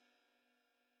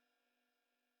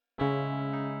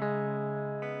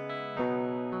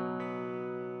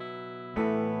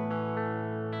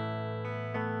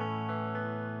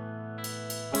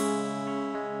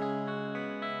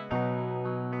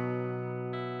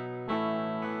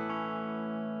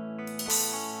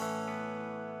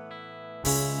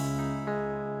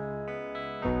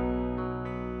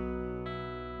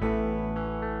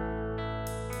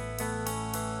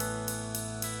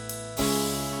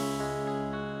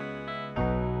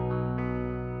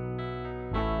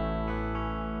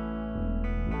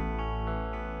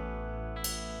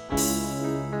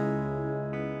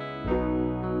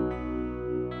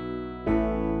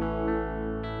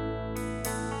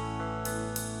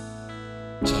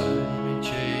Time ain't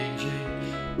changing,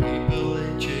 people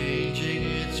ain't changing,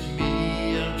 it's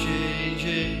me, I'm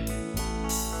changing.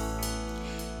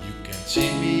 You can't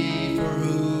see me for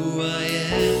who I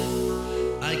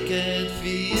am, I can't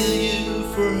feel you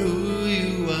for who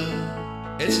you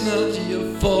are. It's not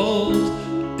your fault,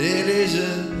 it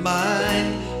isn't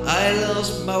mine, I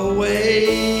lost my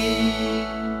way.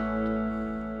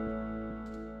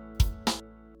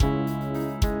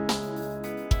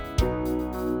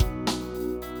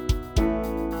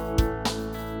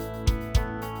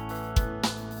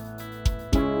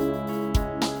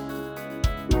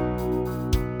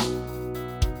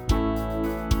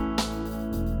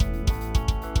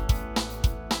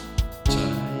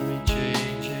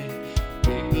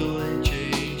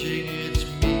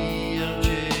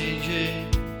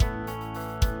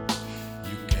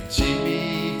 See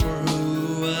me for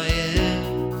who I am,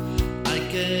 I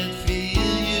can't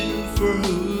feel you for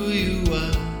who you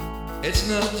are. It's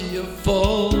not your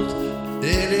fault,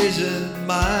 it isn't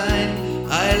mine,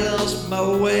 I lost my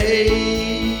way.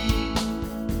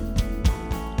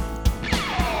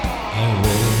 I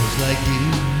was like you,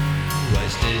 I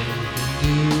still can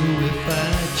do if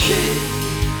I change.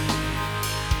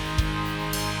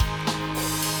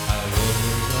 I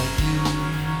was like you,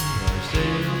 I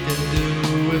still can do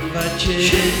if I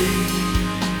change.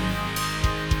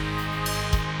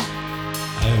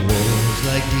 I was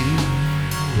like you,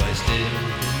 I still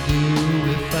can do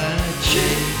if I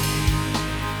change.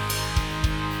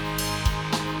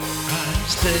 I'm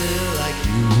still like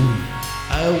you,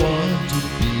 I want to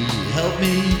be, help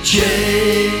me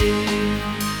change.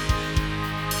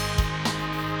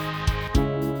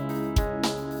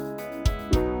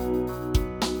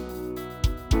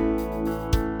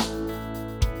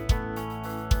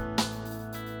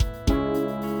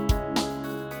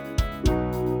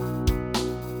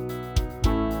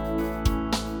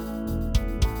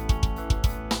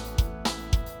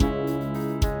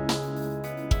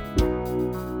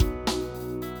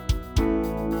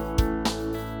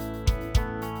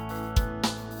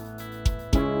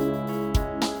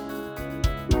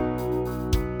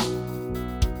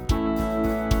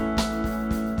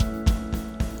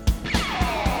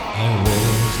 I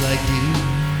was like you,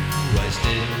 I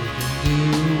still can do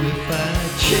if I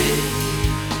change.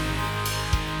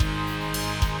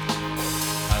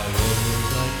 I was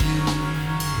like you,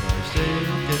 I still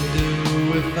can do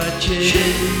if I change.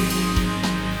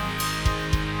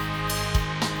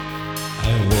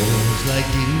 I was like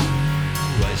you,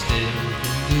 I still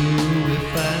can do if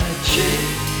I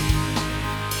change.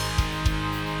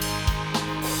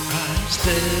 I'm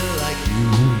still like you,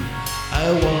 I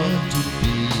want to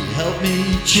be, help me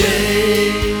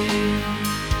change.